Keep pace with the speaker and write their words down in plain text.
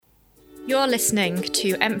You're listening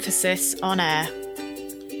to Emphasis on Air,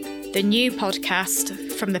 the new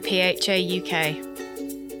podcast from the PHA UK.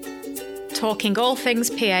 Talking all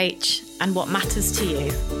things PH and what matters to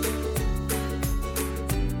you.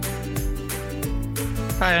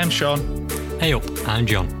 Hi, I'm Sean. Hey up, I'm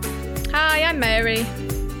John. Hi, I'm Mary.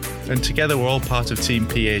 And together we're all part of Team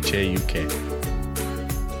PHA UK.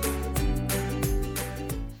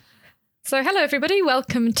 So hello everybody,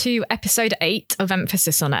 welcome to episode 8 of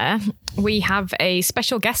Emphasis on Air. We have a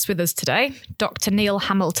special guest with us today, Dr. Neil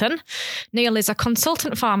Hamilton. Neil is a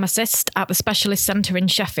consultant pharmacist at the Specialist Centre in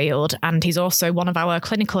Sheffield, and he's also one of our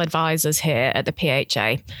clinical advisors here at the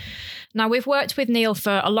PHA. Now, we've worked with Neil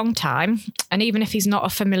for a long time, and even if he's not a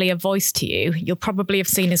familiar voice to you, you'll probably have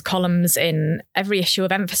seen his columns in every issue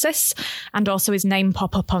of Emphasis and also his name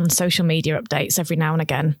pop up on social media updates every now and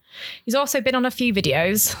again. He's also been on a few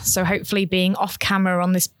videos, so hopefully being off camera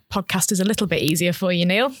on this podcast is a little bit easier for you,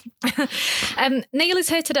 Neil. Neil is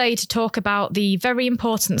here today to talk about the very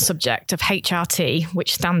important subject of HRT,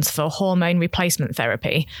 which stands for hormone replacement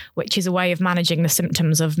therapy, which is a way of managing the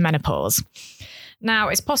symptoms of menopause. Now,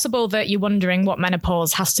 it's possible that you're wondering what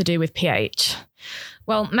menopause has to do with pH.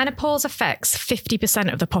 Well, menopause affects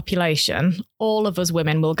 50% of the population. All of us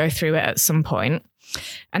women will go through it at some point.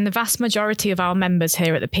 And the vast majority of our members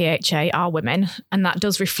here at the PHA are women, and that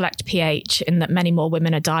does reflect pH in that many more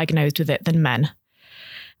women are diagnosed with it than men.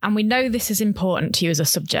 And we know this is important to you as a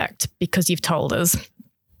subject because you've told us.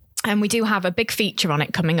 And we do have a big feature on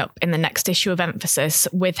it coming up in the next issue of Emphasis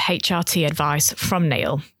with HRT advice from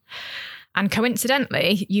Neil. And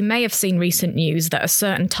coincidentally, you may have seen recent news that a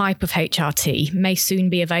certain type of HRT may soon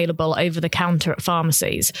be available over the counter at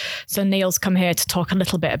pharmacies. So Neil's come here to talk a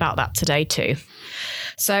little bit about that today too.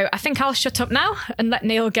 So I think I'll shut up now and let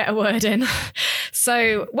Neil get a word in.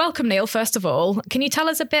 So welcome, Neil, first of all. Can you tell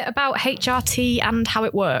us a bit about HRT and how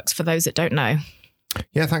it works for those that don't know?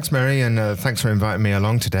 Yeah, thanks, Mary, and thanks for inviting me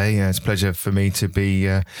along today. It's a pleasure for me to be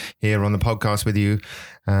here on the podcast with you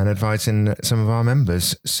and advising some of our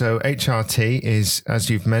members. So HRT is, as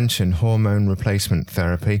you've mentioned, hormone replacement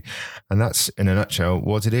therapy, and that's in a nutshell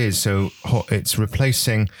what it is. So it's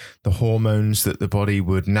replacing the hormones that the body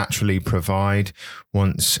would naturally provide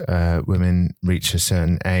once women reach a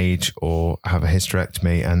certain age or have a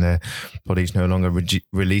hysterectomy and their body's no longer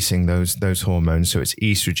releasing those hormones. So it's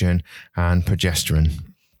estrogen and progesterone.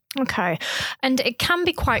 Okay. And it can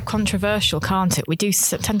be quite controversial, can't it? We do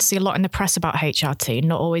tend to see a lot in the press about HRT,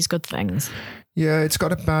 not always good things. Yeah, it's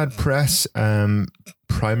got a bad press,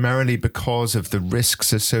 primarily because of the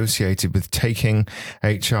risks associated with taking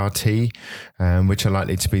HRT, which are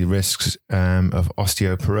likely to be the risks of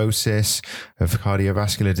osteoporosis, of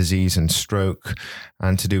cardiovascular disease and stroke,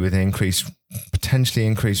 and to do with potentially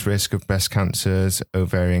increased risk of breast cancers,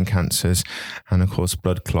 ovarian cancers, and of course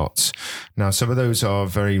blood clots. Now, some of those are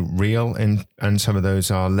very real and some of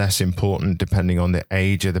those are less important depending on the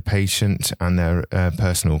age of the patient and their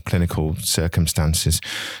personal clinical circumstances.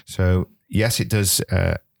 So yes, it does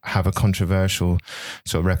have a controversial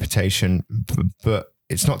sort of reputation, but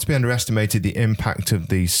it's not to be underestimated the impact of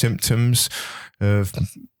the symptoms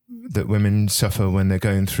that women suffer when they're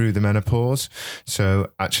going through the menopause.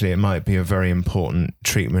 So actually, it might be a very important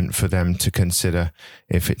treatment for them to consider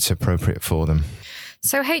if it's appropriate for them.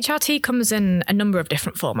 So HRT comes in a number of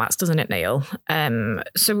different formats, doesn't it, Neil?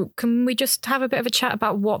 So can we just have a bit of a chat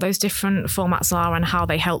about what those different formats are and how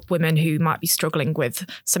they help women who might be struggling with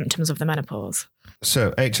symptoms of the menopause?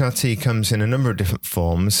 So HRT comes in a number of different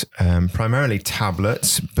forms, primarily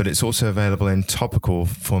tablets, but it's also available in topical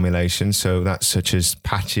formulations. So that's such as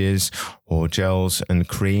patches or gels and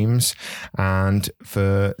creams. And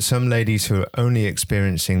for some ladies who are only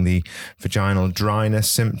experiencing the vaginal dryness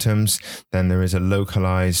symptoms, then there is a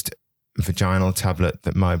localized vaginal tablet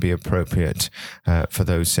that might be appropriate for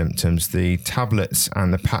those symptoms. The tablets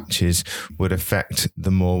and the patches would affect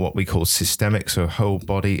the more what we call systemic, so whole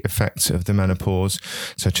body effects of the menopause,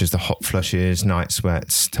 such as the hot flushes, night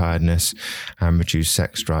sweats, tiredness, and reduced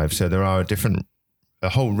sex drive. So there are a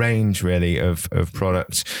whole range really of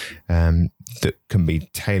products that can be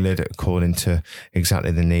tailored according to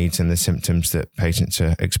exactly the needs and the symptoms that patients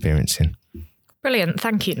are experiencing. Brilliant.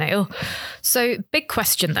 Thank you, Neil. So big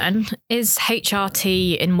question then, is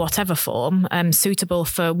HRT in whatever form suitable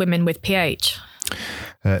for women with PH?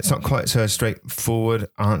 It's not quite so a straightforward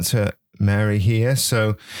answer, Mary, here.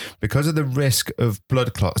 So because of the risk of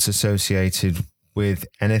blood clots associated with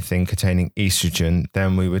anything containing estrogen,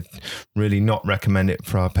 then we would really not recommend it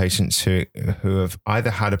for our patients who have either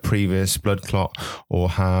had a previous blood clot or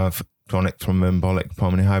have chronic thromboembolic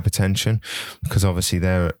pulmonary hypertension, because obviously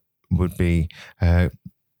there would be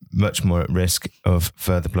much more at risk of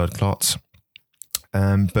further blood clots.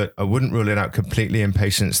 But I wouldn't rule it out completely in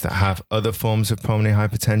patients that have other forms of pulmonary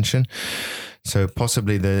hypertension. So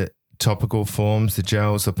possibly the topical forms, the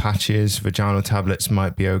gels, the patches, vaginal tablets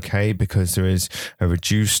might be okay because there is a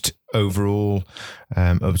reduced overall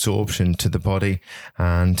absorption to the body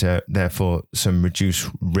and therefore some reduced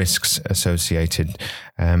risks associated.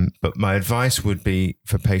 But my advice would be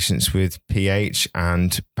for patients with PH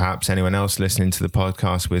and perhaps anyone else listening to the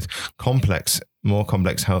podcast with more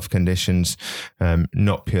complex health conditions,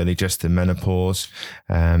 not purely just the menopause,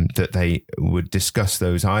 that they would discuss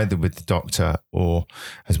those either with the doctor or,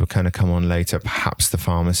 as we're going to come on later, perhaps the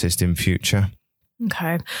pharmacist in future.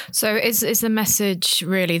 Okay. So is the message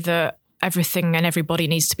really that everything and everybody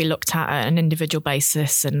needs to be looked at an individual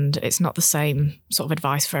basis and it's not the same sort of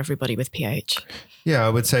advice for everybody with PH? Yeah, I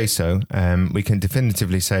would say so. We can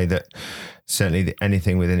definitively say that certainly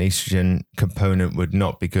anything with an estrogen component would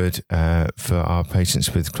not be good for our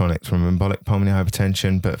patients with chronic thromboembolic pulmonary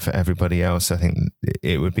hypertension. But for everybody else, I think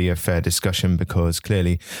it would be a fair discussion because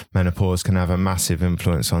clearly menopause can have a massive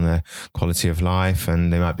influence on their quality of life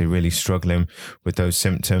and they might be really struggling with those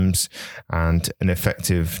symptoms. And an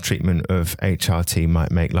effective treatment of HRT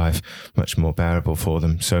might make life much more bearable for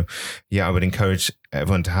them. So yeah, I would encourage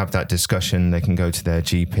everyone to have that discussion. They can go to their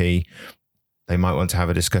GP. They might want to have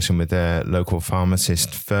a discussion with their local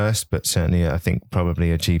pharmacist first, but certainly I think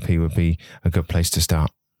probably a GP would be a good place to start.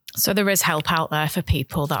 So there is help out there for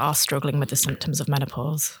people that are struggling with the symptoms of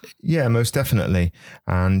menopause. Yeah, most definitely.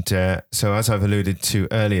 And so as I've alluded to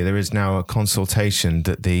earlier, there is now a consultation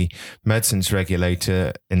that the medicines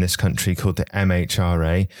regulator in this country called the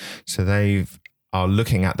MHRA. So they are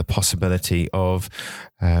looking at the possibility of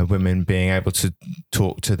women being able to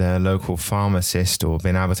talk to their local pharmacist or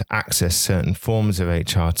being able to access certain forms of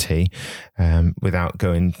HRT without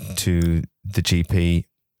going to the GP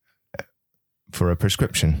for a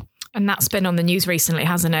prescription. And that's been on the news recently,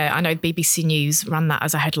 hasn't it? I know BBC News ran that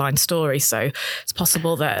as a headline story, so it's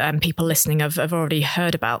possible that people listening have already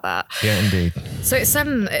heard about that. Yeah, indeed. So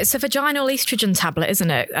it's a vaginal estrogen tablet, isn't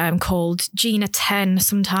it? Called Gina 10.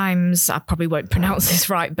 Sometimes I probably won't pronounce this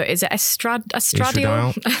right, but is it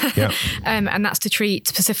estradiol? Yeah. And that's to treat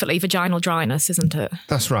specifically vaginal dryness, isn't it?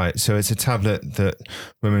 That's right. So it's a tablet that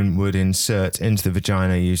women would insert into the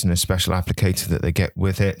vagina using a special applicator that they get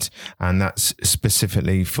with it, and that's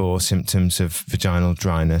specifically for symptoms of vaginal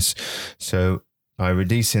dryness. So by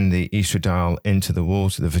releasing the estradiol into the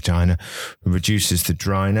walls of the vagina, it reduces the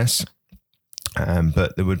dryness,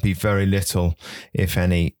 but there would be very little, if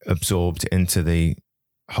any, absorbed into the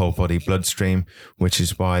whole body bloodstream, which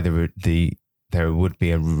is why there would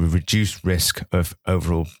be a reduced risk of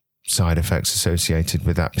overall side effects associated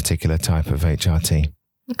with that particular type of HRT.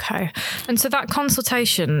 Okay. And so that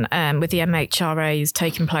consultation with the MHRA is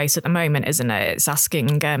taking place at the moment, isn't it? It's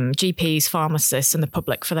asking GPs, pharmacists and the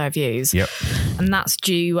public for their views. Yep. And that's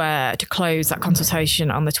due to close that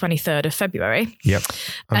consultation on the 23rd of February. Yep.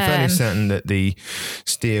 I'm fairly certain that the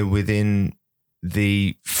steer within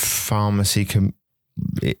the pharmacy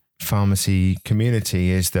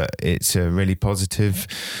community is that it's a really positive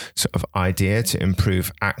sort of idea to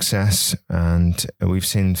improve access. And we've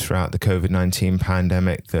seen throughout the COVID-19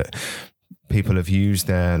 pandemic that people have used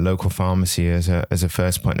their local pharmacy as a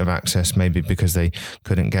first point of access, maybe because they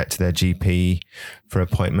couldn't get to their GP for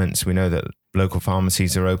appointments. We know that local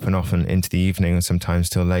pharmacies are open often into the evening and sometimes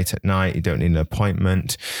till late at night. You don't need an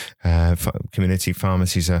appointment. Community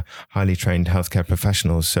pharmacies are highly trained healthcare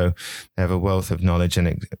professionals, so they have a wealth of knowledge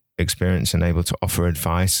and experience and able to offer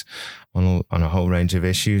advice on a whole range of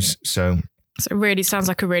issues. So it really sounds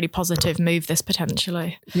like a really positive move, this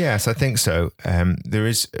potentially. Yes, I think so. There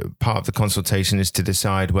is part of the consultation is to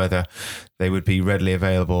decide whether they would be readily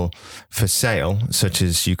available for sale, such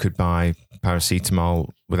as you could buy paracetamol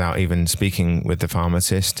without even speaking with the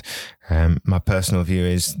pharmacist. My personal view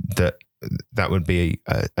is that would be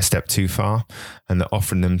a step too far, and that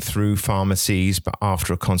offering them through pharmacies, but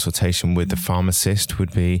after a consultation with the pharmacist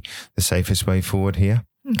would be the safest way forward here.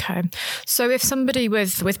 Okay. So if somebody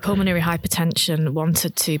with pulmonary hypertension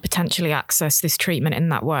wanted to potentially access this treatment in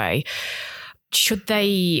that way,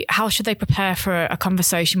 how should they prepare for a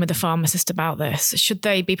conversation with the pharmacist about this? Should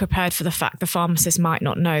they be prepared for the fact the pharmacist might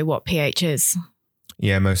not know what PH is?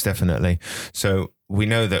 Yeah, most definitely. So we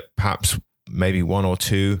know that perhaps maybe one or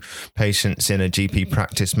two patients in a GP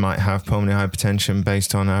practice might have pulmonary hypertension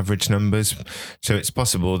based on average numbers. So it's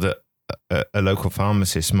possible that a local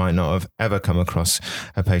pharmacist might not have ever come across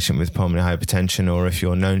a patient with pulmonary hypertension, or if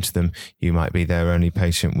you're known to them, you might be their only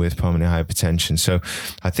patient with pulmonary hypertension. So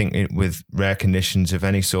I think with rare conditions of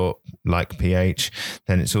any sort, like PH,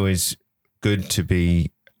 then it's always good to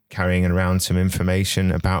be carrying around some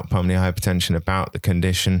information about pulmonary hypertension, about the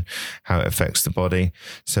condition, how it affects the body,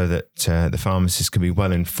 so that the pharmacist can be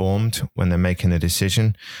well informed when they're making a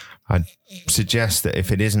decision. I'd suggest that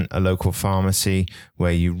if it isn't a local pharmacy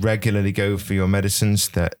where you regularly go for your medicines,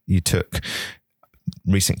 that you took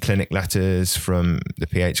recent clinic letters from the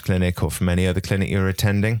PH clinic or from any other clinic you're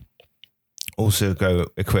attending. Also go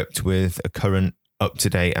equipped with a current,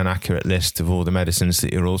 up-to-date and accurate list of all the medicines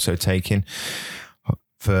that you're also taking.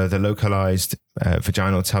 For the localized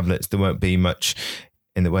vaginal tablets, there won't be much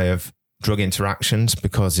in the way of drug interactions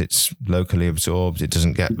because it's locally absorbed. It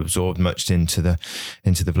doesn't get absorbed much into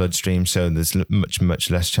the bloodstream, so there's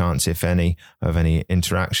much less chance, if any, of any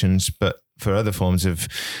interactions. But for other forms of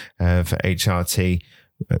for HRT,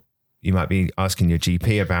 you might be asking your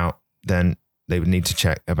GP about, then they would need to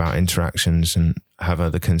check about interactions and have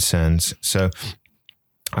other concerns. So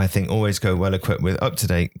I think always go well equipped with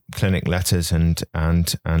up-to-date clinic letters and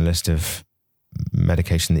list of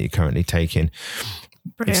medication that you're currently taking.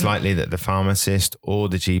 Brilliant. It's likely that the pharmacist or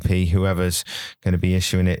the GP, whoever's going to be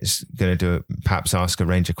issuing it, is going to perhaps ask a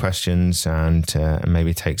range of questions and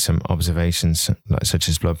maybe take some observations, such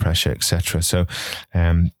as blood pressure, etc. So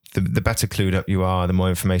the better clued up you are, the more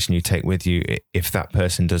information you take with you. If that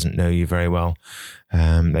person doesn't know you very well,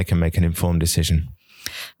 they can make an informed decision.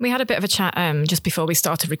 We had a bit of a chat just before we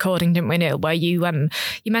started recording, didn't we, Neil, where you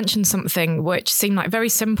mentioned something which seemed like very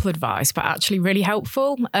simple advice, but actually really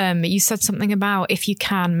helpful. You said something about, if you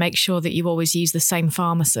can, make sure that you always use the same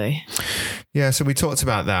pharmacy. Yeah, so we talked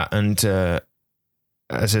about that. And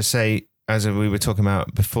as I say, as we were talking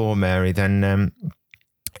about before, Mary, then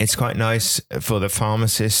it's quite nice for the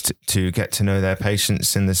pharmacist to get to know their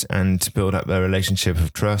patients and to build up their relationship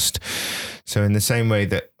of trust. So in the same way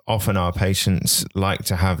that often our patients like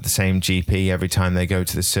to have the same GP every time they go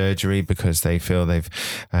to the surgery because they feel they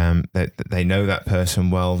know that person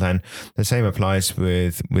well, then the same applies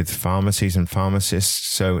with pharmacies and pharmacists.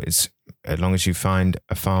 So it's, as long as you find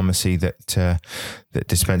a pharmacy that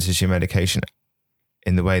dispenses your medication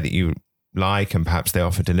in the way that you like, and perhaps they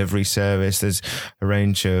offer delivery service. There's a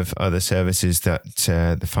range of other services that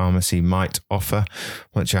the pharmacy might offer.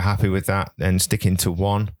 Once you're happy with that, then sticking to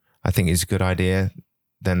one, I think, is a good idea.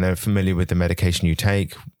 Then they're familiar with the medication you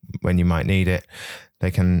take, when you might need it.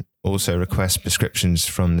 They can also request prescriptions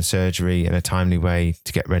from the surgery in a timely way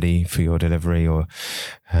to get ready for your delivery or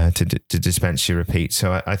to dispense your repeat.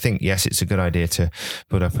 So I think, yes, it's a good idea to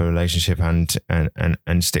put up a relationship and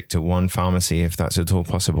stick to one pharmacy if that's at all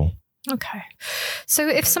possible. Okay. So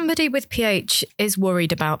if somebody with PH is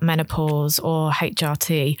worried about menopause or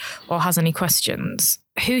HRT or has any questions,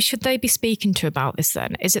 who should they be speaking to about this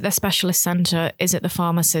then? Is it their specialist centre? Is it the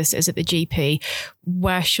pharmacist? Is it the GP?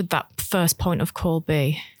 Where should that first point of call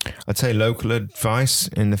be? I'd say local advice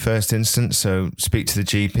in the first instance. So speak to the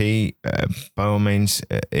GP by all means.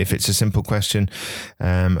 If it's a simple question,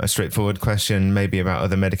 a straightforward question, maybe about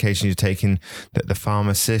other medications you're taking, that the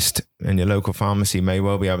pharmacist and your local pharmacy may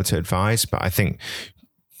well be able to advise. But I think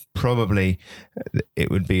probably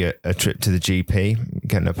it would be a trip to the GP,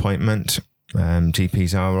 get an appointment.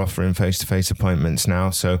 GPs are offering face-to-face appointments now,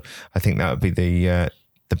 so I think that would be the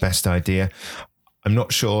best idea. I'm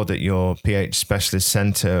not sure that your PH specialist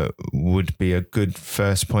centre would be a good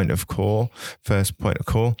first point of call. They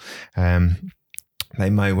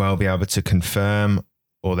may well be able to confirm,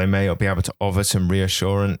 or they may be able to offer some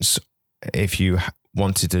reassurance if you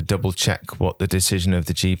wanted to double check what the decision of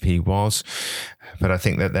the GP was. But I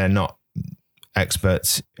think that they're not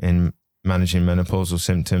experts in managing menopausal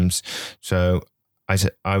symptoms. So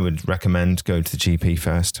I would recommend go to the GP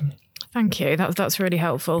first. Thank you. That's really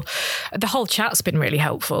helpful. The whole chat's been really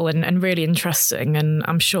helpful and really interesting, and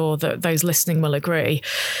I'm sure that those listening will agree.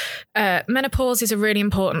 Menopause is a really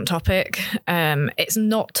important topic. It's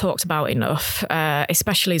not talked about enough,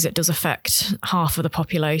 especially as it does affect half of the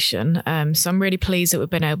population. So I'm really pleased that we've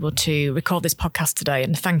been able to record this podcast today,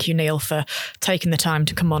 and thank you, Neil, for taking the time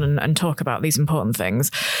to come on and talk about these important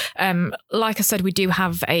things. Like I said, we do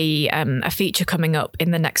have a feature coming up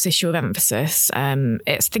in the next issue of Emphasis. I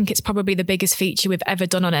think it's probably the biggest feature we've ever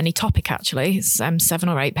done on any topic, actually. It's 7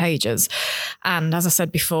 or 8 pages. And as I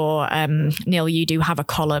said before, Neil, you do have a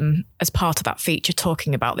column as part of that feature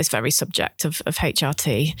talking about this very subject of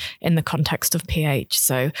HRT in the context of PH.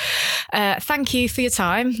 So thank you for your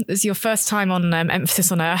time. It's your first time on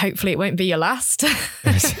Emphasis on Air. Hopefully it won't be your last.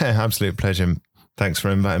 It's an absolute pleasure. Thanks for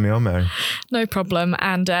inviting me on, Mary. No problem.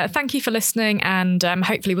 And thank you for listening. And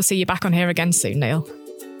hopefully we'll see you back on here again soon, Neil.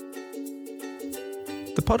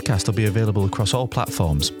 The podcast will be available across all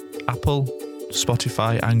platforms: Apple,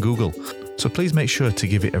 Spotify and Google. So please make sure to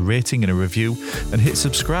give it a rating and a review and hit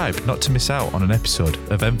subscribe not to miss out on an episode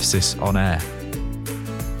of Emphasis on Air.